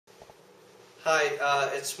Hi,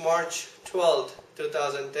 it's March 12th,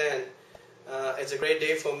 2010. It's a great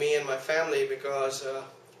day for me and my family because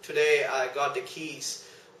today I got the keys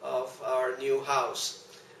of our new house.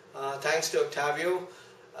 Thanks to Octavio.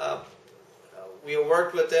 We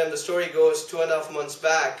worked with him. The story goes 2.5 months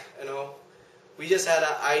back. We just had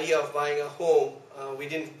an idea of buying a home. We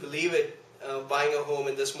didn't believe it, buying a home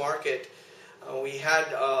in this market. We had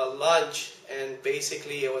lunch, and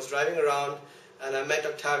basically I was driving around and I met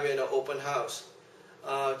Octavio in an open house.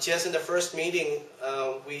 Just in the first meeting,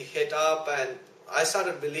 we hit up, and I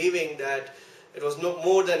started believing that it was no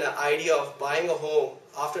more than an idea of buying a home.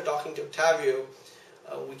 After talking to Octavio,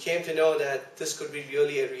 we came to know that this could be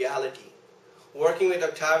really a reality. Working with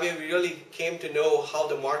Octavio, we really came to know how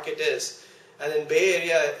the market is. And in Bay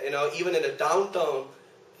Area, even in the downtown,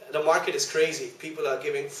 the market is crazy. People are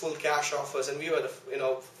giving full cash offers, and we were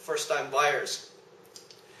the first-time buyers.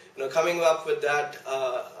 Coming up with that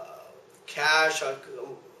cash or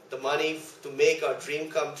the money to make our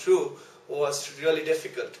dream come true was really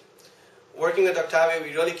difficult. Working with Octavio,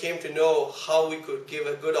 we really came to know how we could give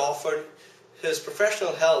a good offer. His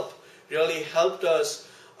professional help really helped us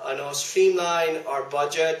streamline our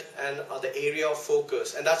budget and the area of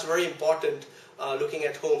focus, and that's very important looking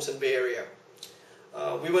at homes in Bay Area.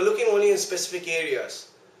 We were looking only in specific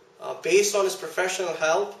areas. Based on his professional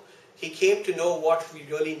help, he came to know what we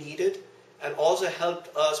really needed and also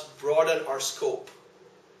helped us broaden our scope.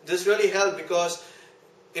 This really helped because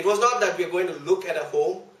it was not that we were going to look at a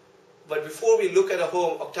home, but before we look at a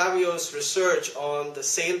home, Octavio's research on the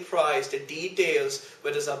sale price, the details,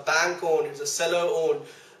 whether it's a bank owned, it's a seller owned,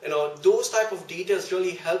 those type of details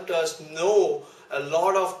really helped us know a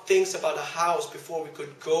lot of things about a house before we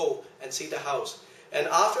could go and see the house. And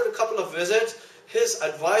after a couple of visits, his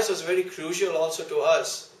advice was very crucial also to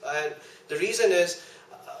us. And the reason is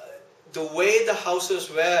the way the houses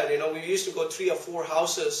were. We used to go 3 or 4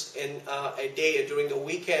 houses in a day during the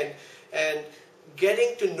weekend, and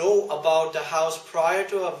getting to know about the house prior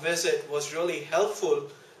to our visit was really helpful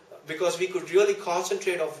because we could really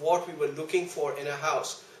concentrate on what we were looking for in a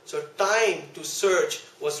house. So time to search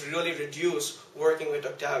was really reduced working with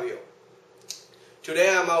Octavio. Today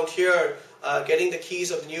I'm out here getting the keys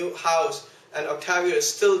of the new house, and Octavio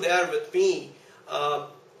is still there with me,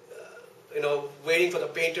 waiting for the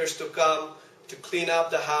painters to come to clean up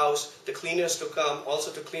the house, the cleaners to come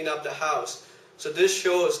also to clean up the house. So this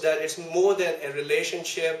shows that it's more than a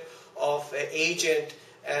relationship of an agent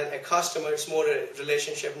and a customer. It's more a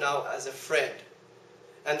relationship now as a friend.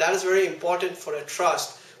 And that is very important for a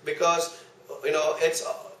trust because, it's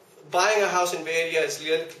buying a house in Bay Area is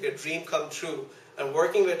really a dream come true. And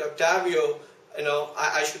working with Octavio,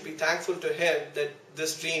 I should be thankful to him that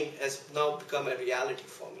this dream has now become a reality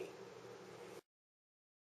for me.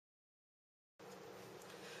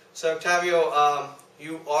 So Octavio,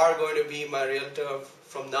 you are going to be my realtor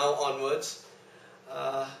from now onwards.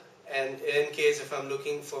 And in case if I'm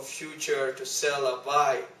looking for future to sell or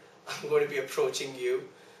buy, I'm going to be approaching you.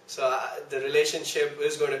 So the relationship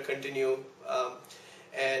is going to continue.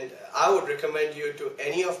 And I would recommend you to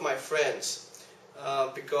any of my friends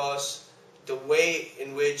because the way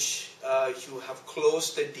in which you have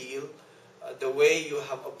closed the deal, the way you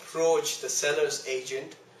have approached the seller's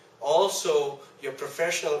agent, also your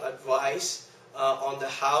professional advice on the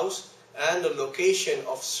house and the location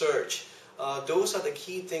of search. Those are the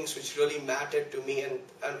key things which really mattered to me,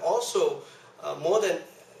 and also more than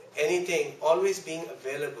anything, always being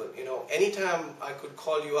available. Anytime I could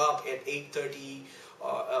call you up at 8:30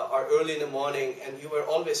 or early in the morning, and you were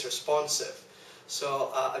always responsive.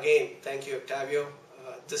 So again, thank you, Octavio.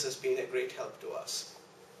 This has been a great help to us.